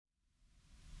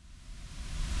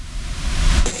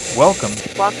Welcome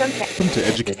Welcome to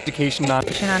Education on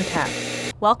Tap,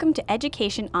 Welcome to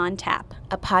Education on Tap,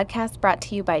 a podcast brought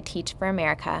to you by Teach for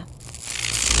America.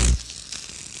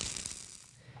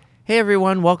 Hey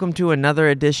everyone, welcome to another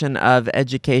edition of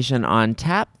Education on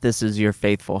Tap. This is your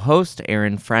faithful host,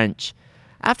 Aaron French.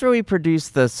 After we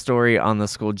produced the story on the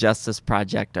School Justice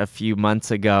Project a few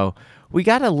months ago, we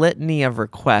got a litany of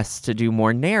requests to do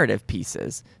more narrative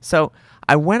pieces. So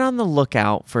I went on the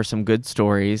lookout for some good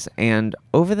stories, and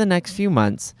over the next few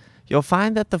months, you'll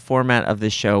find that the format of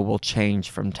this show will change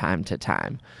from time to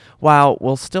time. While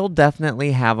we'll still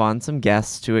definitely have on some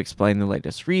guests to explain the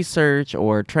latest research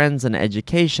or trends in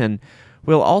education,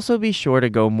 we'll also be sure to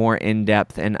go more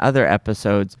in-depth in other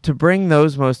episodes to bring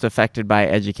those most affected by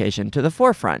education to the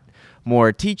forefront.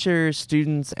 More teachers,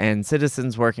 students, and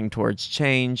citizens working towards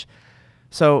change.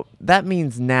 So that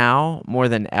means now, more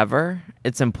than ever,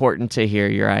 it's important to hear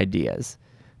your ideas.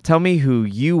 Tell me who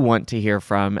you want to hear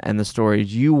from and the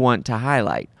stories you want to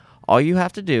highlight. All you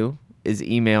have to do is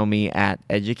email me at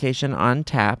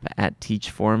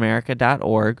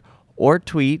educationontap@teachforamerica.org or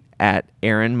tweet at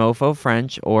Aaron Mofo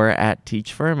French or at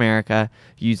Teach for America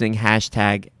using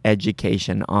hashtag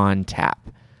EducationOnTap.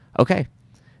 Okay,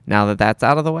 now that that's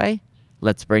out of the way,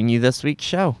 let's bring you this week's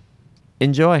show.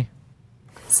 Enjoy.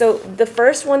 So the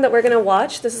first one that we're going to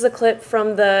watch, this is a clip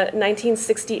from the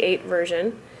 1968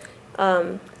 version,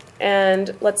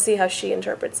 and let's see how she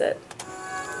interprets it.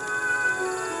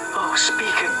 Oh,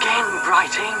 speak again,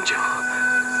 bright angel.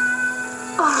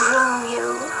 Oh,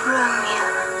 Romeo, Romeo,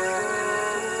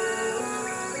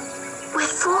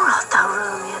 wherefore art thou,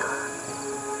 Romeo?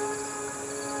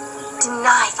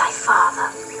 Deny thy father,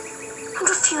 and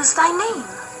refuse thy name.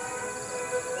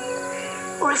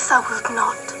 Or if thou wilt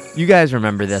not, You guys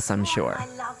remember this, I'm sure.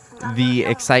 The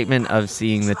excitement of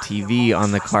seeing the TV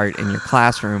on the cart in your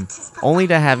classroom, only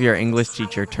to have your English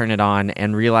teacher turn it on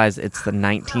and realize it's the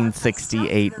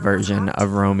 1968 version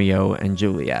of Romeo and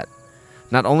Juliet.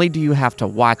 Not only do you have to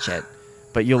watch it,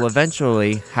 but you'll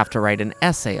eventually have to write an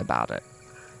essay about it.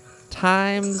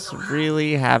 Times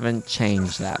really haven't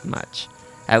changed that much,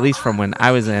 at least from when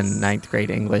I was in 9th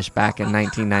grade English back in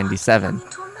 1997.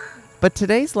 But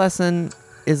today's lesson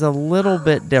is a little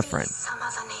bit different,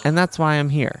 and that's why I'm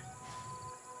here.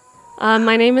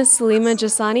 My name is Salima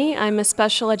Jasani. I'm a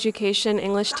special education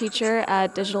English teacher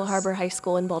at Digital Harbor High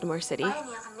School in Baltimore City. any other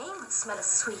name would smell as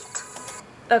sweet.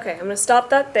 Okay, I'm going to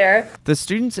stop that there. The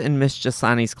students in Miss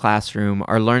Jasani's classroom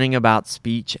are learning about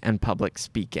speech and public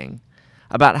speaking,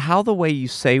 about how the way you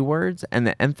say words and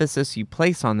the emphasis you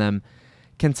place on them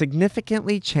can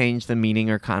significantly change the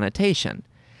meaning or connotation.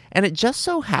 And it just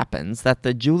so happens that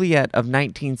the Juliet of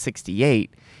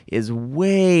 1968 is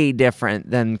way different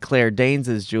than Claire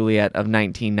Danes' Juliet of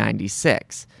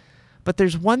 1996. But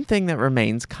there's one thing that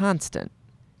remains constant.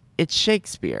 It's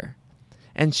Shakespeare.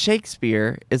 And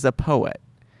Shakespeare is a poet.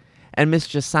 And Miss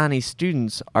Jasani's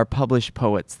students are published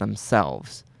poets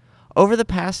themselves. Over the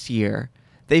past year,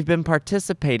 they've been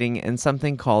participating in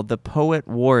something called the Poet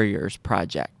Warriors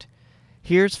Project.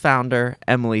 Here's founder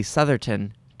Emily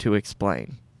Southerton to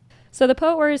explain. So the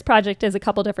Poet Warriors Project is a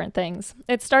couple different things.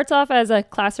 It starts off as a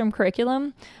classroom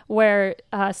curriculum where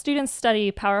students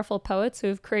study powerful poets who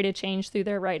have created change through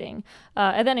their writing.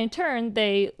 And then in turn,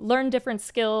 they learn different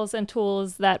skills and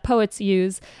tools that poets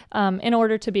use in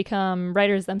order to become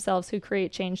writers themselves who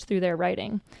create change through their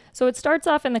writing. So it starts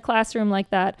off in the classroom like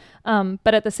that.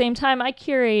 But at the same time, I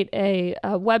curate a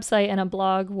website and a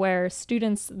blog where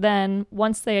students then,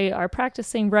 once they are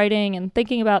practicing writing and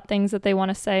thinking about things that they want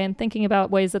to say and thinking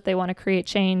about ways that they want to create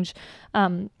change,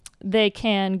 they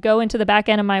can go into the back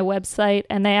end of my website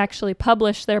and they actually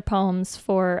publish their poems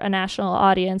for a national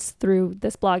audience through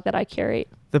this blog that I curate.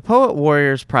 The Poet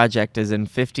Warriors Project is in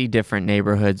 50 different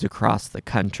neighborhoods across the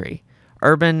country,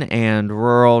 urban and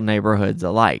rural neighborhoods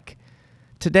alike.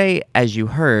 Today, as you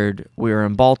heard, we're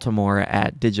in Baltimore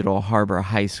at Digital Harbor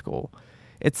High School.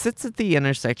 It sits at the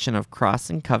intersection of Cross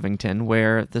and Covington,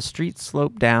 where the streets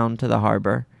slope down to the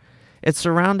harbor. It's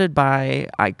surrounded by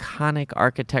iconic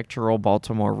architectural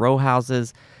Baltimore row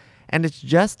houses, and it's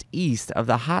just east of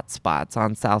the hot spots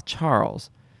on South Charles.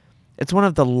 It's one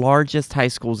of the largest high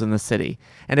schools in the city,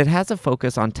 and it has a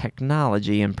focus on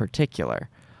technology in particular.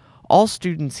 All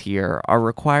students here are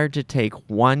required to take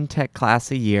one tech class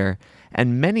a year,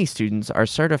 and many students are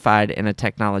certified in a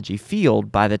technology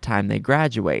field by the time they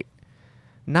graduate.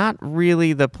 Not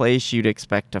really the place you'd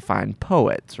expect to find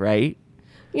poets, right?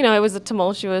 It was a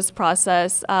tumultuous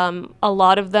process. A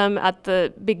lot of them at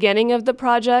the beginning of the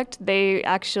project, they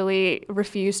actually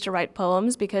refused to write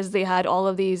poems because they had all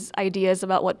of these ideas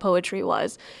about what poetry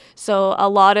was. So a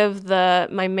lot of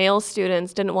my male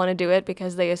students didn't want to do it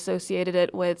because they associated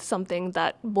it with something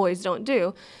that boys don't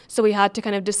do. So we had to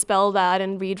kind of dispel that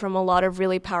and read from a lot of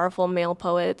really powerful male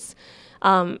poets.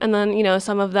 And then,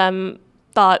 some of them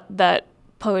thought that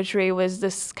poetry was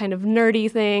this kind of nerdy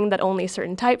thing that only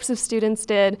certain types of students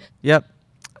did. Yep,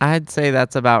 I'd say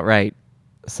that's about right.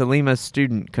 Salima's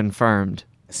student confirmed.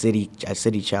 A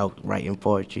city child writing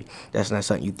poetry, that's not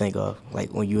something you think of.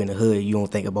 Like when you're in the hood, you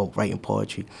don't think about writing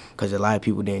poetry because a lot of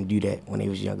people didn't do that when they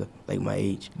was younger, like my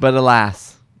age. But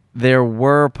alas, there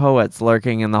were poets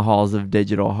lurking in the halls of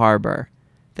Digital Harbor.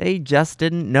 They just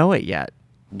didn't know it yet.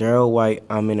 Daryl White,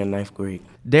 I'm in the 9th grade.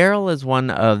 Daryl is one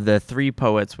of the 3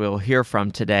 poets we'll hear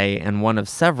from today and one of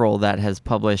several that has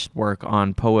published work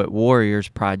on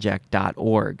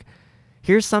poetwarriorsproject.org.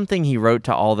 Here's something he wrote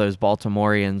to all those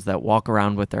Baltimoreans that walk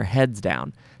around with their heads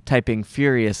down, typing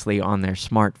furiously on their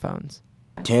smartphones.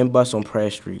 10 bus on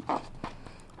Pratt Street.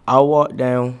 I walked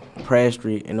down Pratt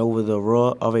Street and over the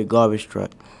roar of a garbage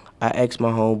truck. I asked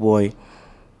my homeboy,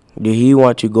 did he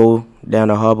want to go down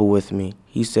the harbor with me?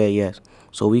 He said yes.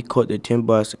 So we caught the 10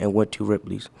 bus and went to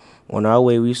Ripley's. On our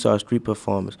way, we saw street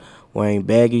performers wearing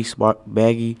baggy,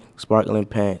 sparkling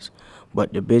pants.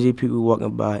 But the busy people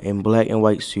walking by in black and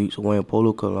white suits wearing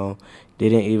polo cologne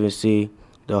didn't even see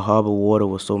the harbor water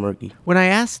was so murky. When I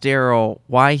asked Daryl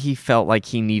why he felt like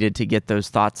he needed to get those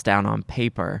thoughts down on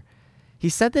paper, he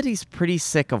said that he's pretty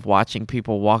sick of watching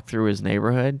people walk through his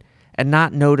neighborhood and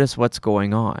not notice what's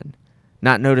going on,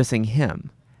 not noticing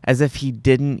him, as if he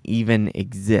didn't even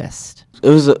exist. It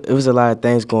was a lot of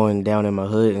things going down in my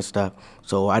hood and stuff.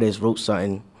 So I just wrote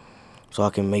something so I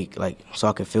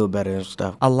can feel better and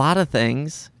stuff. A lot of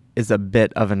things is a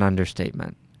bit of an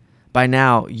understatement. By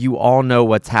now, you all know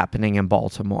what's happening in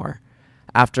Baltimore.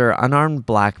 After unarmed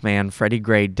black man Freddie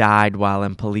Gray died while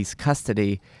in police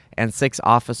custody and 6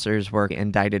 officers were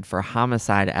indicted for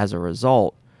homicide as a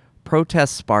result,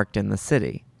 protests sparked in the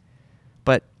city.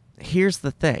 But here's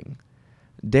the thing.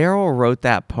 Daryl wrote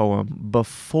that poem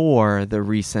before the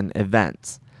recent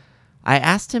events. I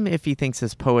asked him if he thinks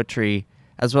his poetry,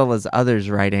 as well as others'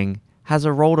 writing, has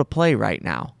a role to play right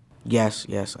now. Yes,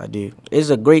 I do.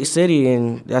 It's a great city,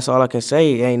 and that's all I can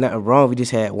say. It ain't nothing wrong. We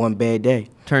just had one bad day.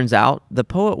 Turns out, the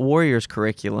Poet Warriors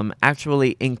curriculum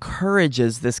actually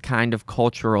encourages this kind of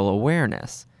cultural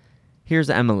awareness. Here's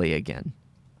Emily again.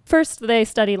 First, they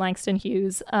study Langston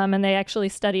Hughes, and they actually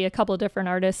study a couple different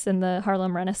artists in the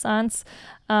Harlem Renaissance.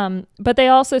 But they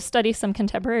also study some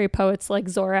contemporary poets like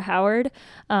Zora Howard.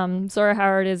 Zora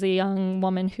Howard is a young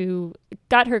woman who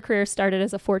got her career started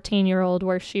as a 14-year-old,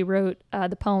 where she wrote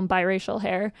the poem Biracial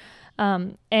Hair,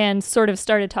 and sort of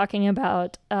started talking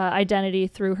about identity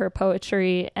through her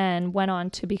poetry, and went on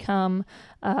to become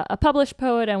a published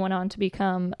poet, and went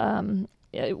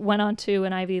on to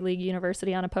an Ivy League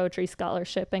university on a poetry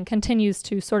scholarship, and continues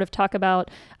to sort of talk about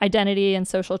identity and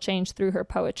social change through her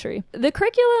poetry. The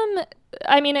curriculum,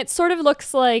 it sort of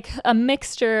looks like a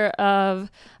mixture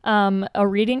of a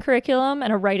reading curriculum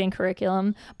and a writing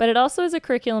curriculum, but it also is a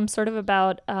curriculum sort of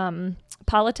about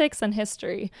politics and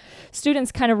history.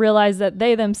 Students kind of realize that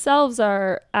they themselves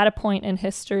are at a point in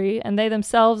history, and they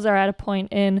themselves are at a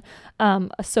point in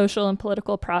a social and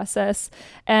political process,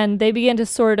 and they begin to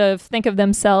sort of think of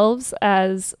themselves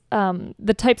as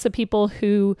the types of people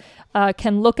who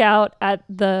can look out at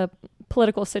the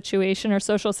political situation or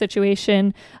social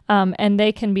situation, and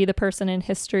they can be the person in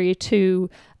history to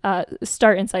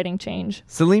start inciting change.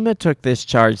 Salima took this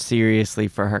charge seriously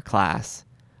for her class.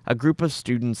 A group of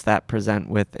students that present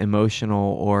with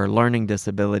emotional or learning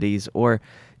disabilities or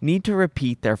need to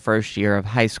repeat their first year of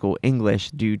high school English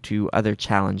due to other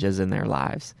challenges in their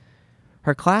lives.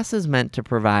 Her class is meant to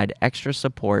provide extra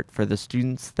support for the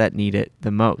students that need it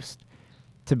the most.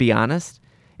 To be honest,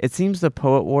 it seems the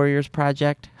Poet Warriors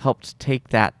Project helped take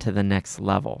that to the next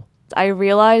level. I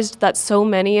realized that so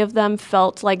many of them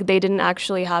felt like they didn't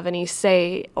actually have any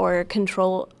say or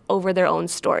control over their own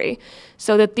story.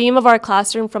 So the theme of our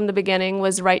classroom from the beginning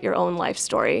was write your own life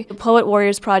story. The Poet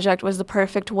Warriors Project was the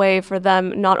perfect way for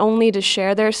them not only to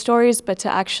share their stories, but to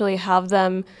actually have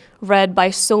them read by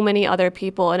so many other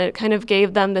people, and it kind of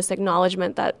gave them this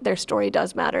acknowledgement that their story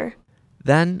does matter.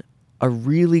 Then a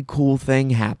really cool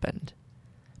thing happened.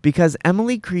 Because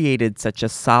Emily created such a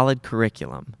solid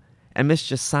curriculum, and Ms.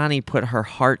 Jasani put her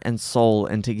heart and soul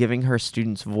into giving her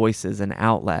students voices and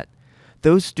outlet,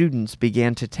 those students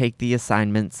began to take the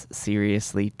assignments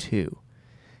seriously too.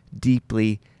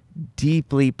 Deeply,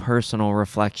 deeply personal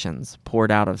reflections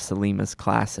poured out of Salima's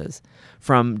classes,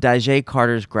 from Dajae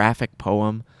Carter's graphic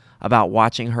poem about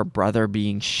watching her brother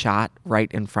being shot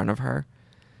right in front of her,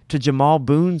 to Jamal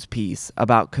Boone's piece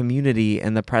about community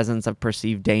in the presence of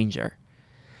perceived danger.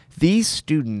 These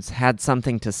students had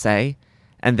something to say,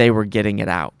 and they were getting it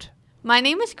out. My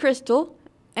name is Crystal,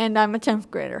 and I'm a 10th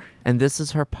grader. And this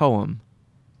is her poem,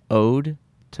 Ode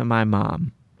to My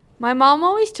Mom. My mom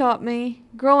always taught me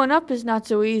growing up is not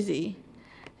so easy.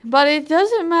 But it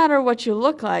doesn't matter what you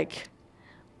look like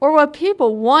or what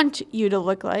people want you to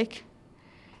look like.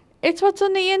 It's what's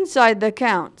on the inside that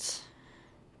counts.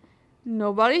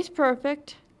 Nobody's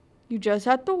perfect. You just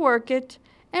have to work it.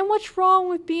 And what's wrong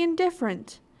with being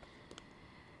different?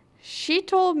 She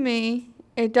told me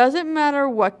it doesn't matter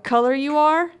what color you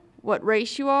are, what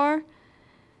race you are,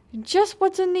 just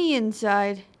what's on the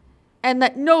inside, and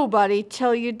let nobody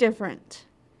tell you different.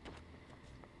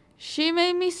 She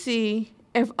made me see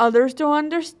if others don't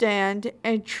understand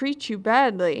and treat you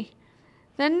badly,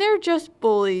 then they're just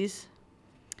bullies.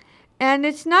 And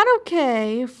it's not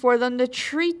okay for them to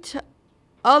treat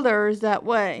others that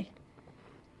way.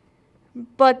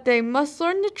 But they must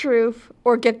learn the truth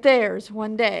or get theirs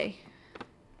one day.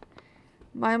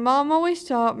 My mom always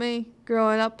taught me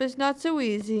growing up is not so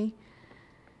easy.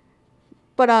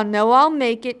 But I know I'll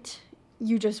make it.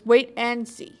 You just wait and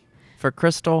see. For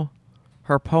Crystal,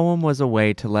 her poem was a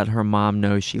way to let her mom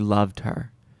know she loved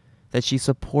her, that she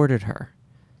supported her,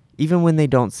 even when they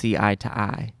don't see eye to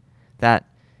eye, that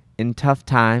in tough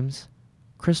times,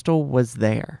 Crystal was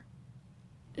there.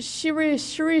 She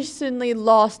recently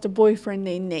lost a boyfriend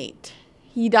named Nate.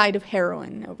 He died of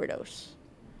heroin overdose.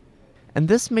 And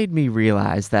this made me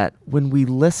realize that when we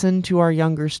listen to our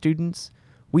younger students,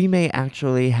 we may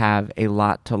actually have a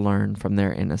lot to learn from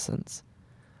their innocence.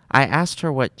 I asked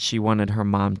her what she wanted her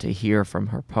mom to hear from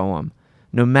her poem,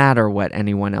 no matter what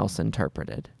anyone else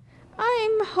interpreted.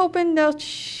 I'm hoping that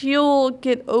she'll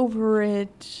get over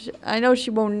it. I know she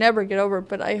won't never get over it,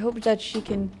 but I hope that she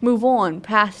can move on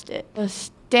past it.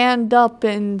 Stand up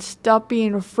and stop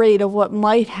being afraid of what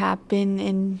might happen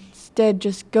and instead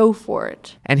just go for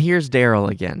it. And here's Daryl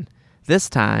again, this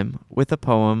time with a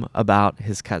poem about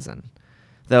his cousin.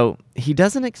 Though he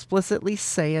doesn't explicitly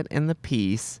say it in the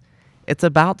piece, it's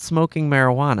about smoking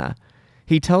marijuana.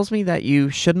 He tells me that you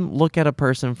shouldn't look at a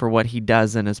person for what he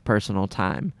does in his personal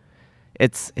time.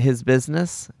 It's his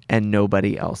business and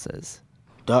nobody else's.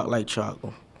 Dark like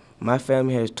charcoal. My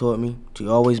family has taught me to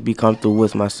always be comfortable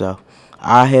with myself.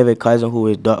 I have a cousin who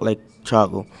is dark like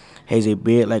charcoal, has a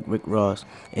beard like Rick Ross,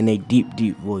 and a deep,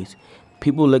 deep voice.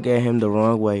 People look at him the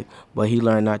wrong way, but he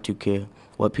learned not to care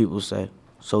what people say.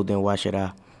 So then why should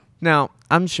I? Now,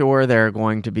 I'm sure there are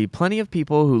going to be plenty of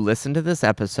people who listen to this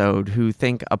episode who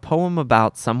think a poem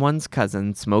about someone's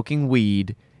cousin smoking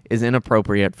weed is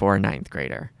inappropriate for a 9th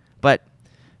grader. But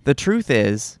the truth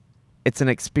is, it's an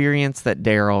experience that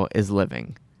Daryl is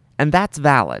living. And that's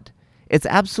valid. It's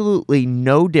absolutely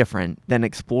no different than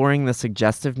exploring the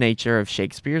suggestive nature of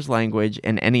Shakespeare's language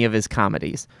in any of his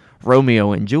comedies.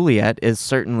 Romeo and Juliet is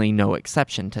certainly no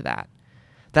exception to that.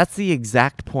 That's the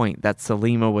exact point that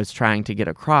Salima was trying to get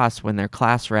across when their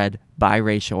class read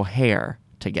Biracial Hair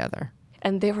together.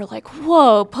 And they were like,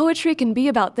 whoa, poetry can be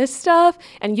about this stuff,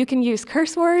 and you can use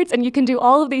curse words, and you can do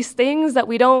all of these things that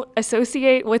we don't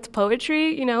associate with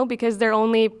poetry, because their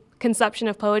only conception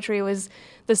of poetry was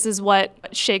this is what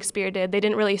Shakespeare did. They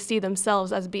didn't really see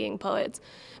themselves as being poets.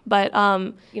 But,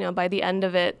 by the end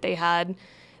of it,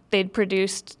 they'd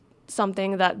produced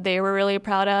something that they were really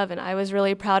proud of and I was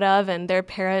really proud of, and their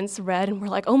parents read and were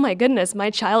like, oh my goodness, my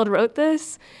child wrote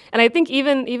this. And I think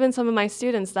even some of my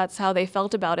students, that's how they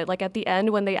felt about it. Like at the end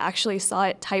when they actually saw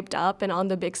it typed up and on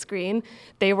the big screen,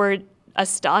 they were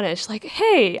astonished, like,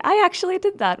 hey, I actually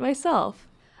did that myself.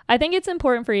 I think it's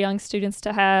important for young students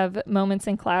to have moments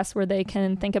in class where they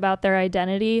can think about their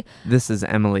identity. This is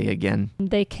Emily again.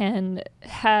 They can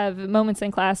have moments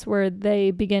in class where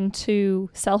they begin to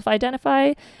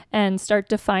self-identify and start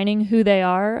defining who they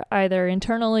are, either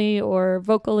internally or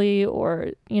vocally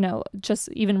or, just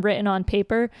even written on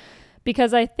paper.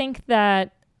 Because I think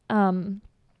that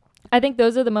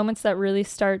those are the moments that really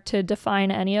start to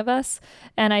define any of us.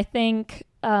 And I think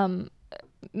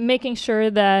making sure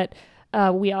that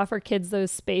we offer kids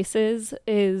those spaces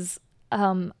is,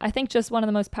 I think, just one of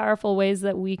the most powerful ways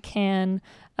that we can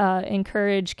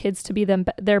encourage kids to be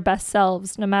their best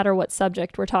selves, no matter what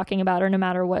subject we're talking about or no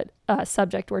matter what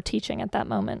subject we're teaching at that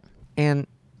moment. And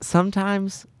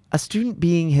sometimes a student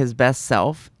being his best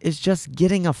self is just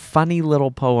getting a funny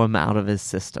little poem out of his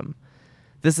system.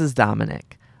 This is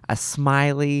Dominic, a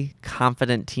smiley,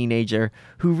 confident teenager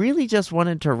who really just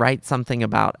wanted to write something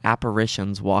about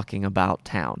apparitions walking about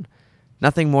town.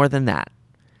 Nothing more than that.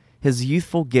 His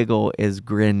youthful giggle is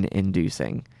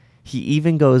grin-inducing. He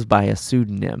even goes by a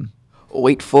pseudonym.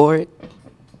 Wait for it,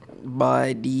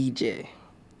 by DJ.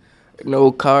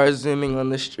 No cars zooming on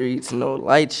the streets, no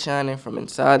lights shining from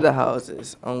inside the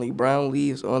houses, only brown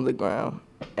leaves on the ground,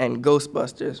 and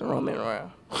Ghostbusters roaming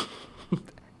around.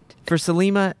 For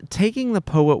Salima, taking the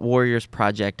Poet Warriors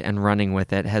project and running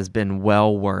with it has been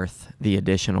well worth the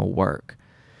additional work.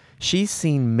 She's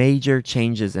seen major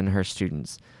changes in her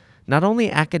students, not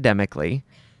only academically,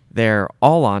 they're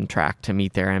all on track to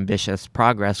meet their ambitious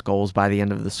progress goals by the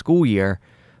end of the school year,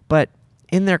 but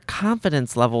in their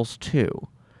confidence levels too.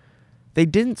 They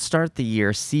didn't start the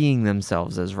year seeing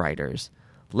themselves as writers,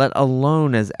 let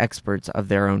alone as experts of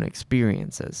their own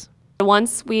experiences.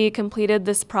 Once we completed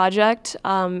this project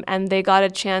and they got a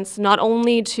chance not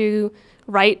only to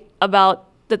write about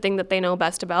the thing that they know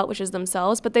best about, which is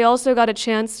themselves, but they also got a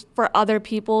chance for other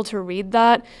people to read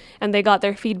that, and they got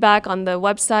their feedback on the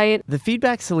website. The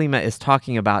feedback Salima is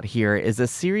talking about here is a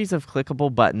series of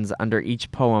clickable buttons under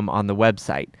each poem on the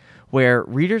website, where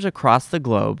readers across the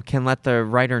globe can let the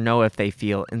writer know if they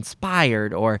feel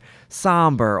inspired or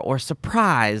somber or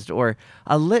surprised or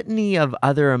a litany of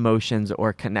other emotions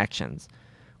or connections.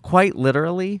 Quite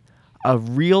literally, a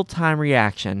real-time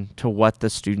reaction to what the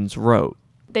students wrote.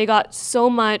 They got so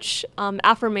much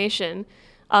affirmation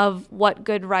of what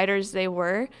good writers they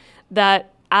were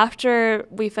that after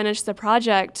we finished the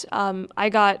project, I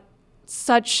got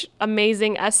such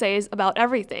amazing essays about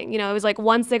everything. You know, it was like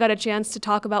once they got a chance to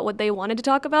talk about what they wanted to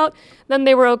talk about, then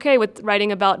they were okay with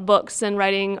writing about books and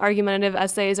writing argumentative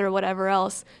essays or whatever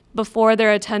else. Before,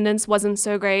 their attendance wasn't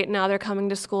so great. Now they're coming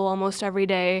to school almost every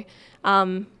day.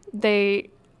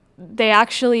 They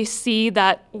actually see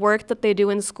that work that they do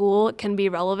in school can be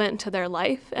relevant to their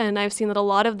life. And I've seen that a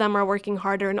lot of them are working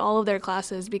harder in all of their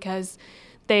classes because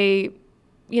they,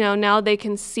 now they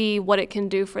can see what it can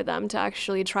do for them to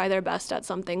actually try their best at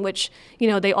something, which,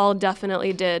 they all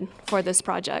definitely did for this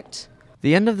project.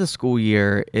 The end of the school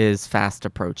year is fast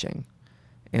approaching,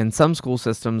 and some school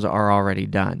systems are already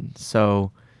done.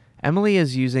 So Emily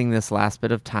is using this last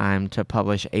bit of time to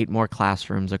publish 8 more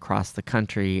classrooms across the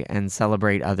country and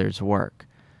celebrate others' work.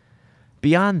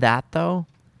 Beyond that, though,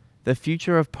 the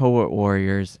future of Poet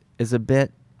Warriors is a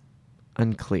bit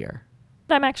unclear.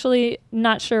 I'm actually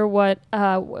not sure what's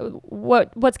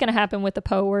going to happen with the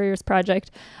Poet Warriors project.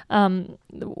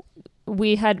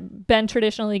 We had been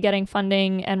traditionally getting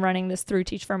funding and running this through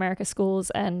Teach for America schools,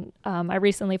 and I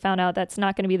recently found out that's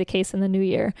not going to be the case in the new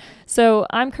year. So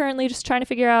I'm currently just trying to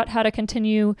figure out how to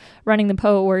continue running the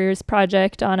Poet Warriors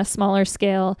project on a smaller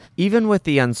scale. Even with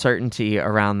the uncertainty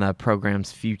around the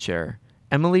program's future,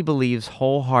 Emily believes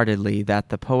wholeheartedly that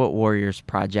the Poet Warriors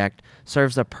project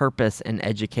serves a purpose in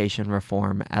education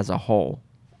reform as a whole.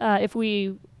 If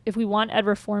we want ed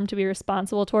reform to be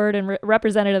responsible toward and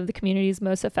representative of the communities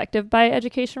most affected by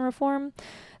education reform,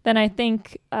 then I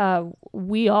think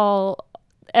every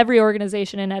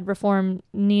organization in ed reform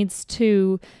needs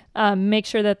to make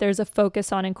sure that there's a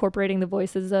focus on incorporating the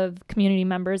voices of community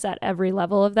members at every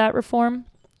level of that reform.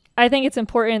 I think it's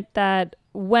important that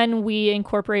when we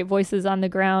incorporate voices on the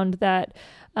ground that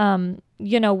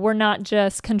we're not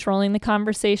just controlling the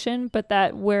conversation, but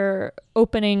that we're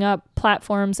opening up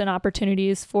platforms and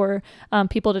opportunities for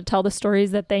people to tell the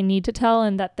stories that they need to tell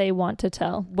and that they want to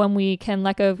tell. When we can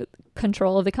let go of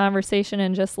control of the conversation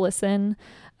and just listen,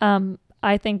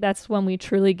 I think that's when we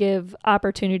truly give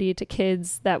opportunity to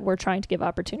kids that we're trying to give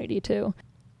opportunity to.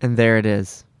 And there it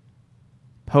is.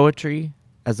 Poetry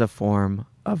as a form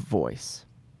of voice,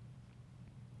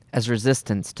 as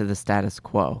resistance to the status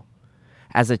quo,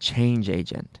 as a change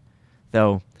agent.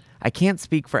 Though I can't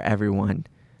speak for everyone,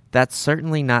 that's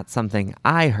certainly not something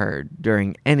I heard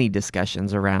during any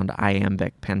discussions around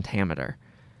iambic pentameter.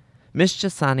 Miss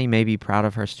Jasani may be proud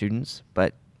of her students,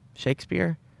 but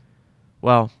Shakespeare?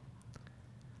 Well,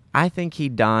 I think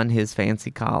he'd don his fancy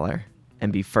collar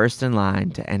and be first in line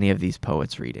to any of these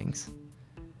poets' readings.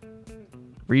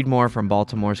 Read more from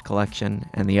Baltimore's collection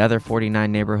and the other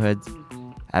 49 neighborhoods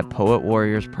at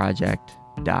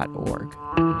poetwarriorsproject.org.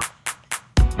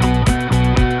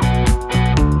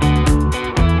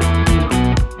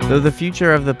 Though the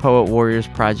future of the Poet Warriors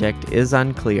Project is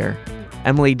unclear,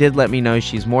 Emily did let me know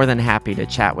she's more than happy to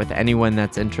chat with anyone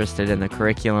that's interested in the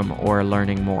curriculum or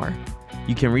learning more.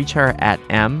 You can reach her at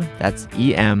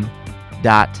em.southerton,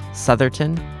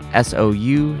 SOUTHERTON,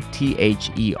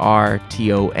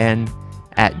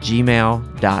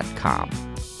 @gmail.com.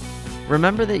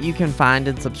 Remember that you can find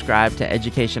and subscribe to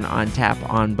Education on Tap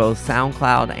on both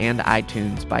SoundCloud and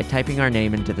iTunes by typing our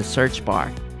name into the search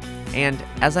bar. And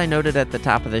as I noted at the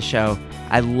top of the show,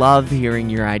 I love hearing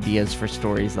your ideas for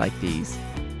stories like these.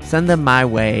 Send them my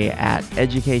way at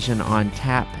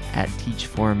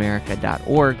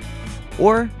educationontap@teachforamerica.org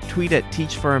or tweet at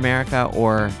Teach for America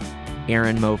or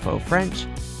Aaron Mofo French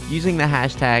using the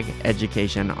hashtag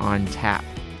EducationOnTap.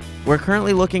 We're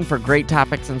currently looking for great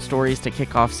topics and stories to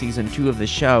kick off Season 2 of the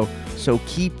show, so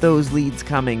keep those leads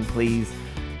coming, please.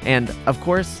 And, of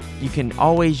course, you can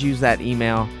always use that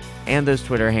email and those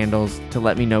Twitter handles to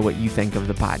let me know what you think of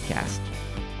the podcast.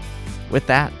 With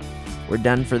that, we're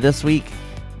done for this week.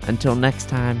 Until next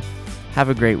time, have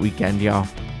a great weekend, y'all.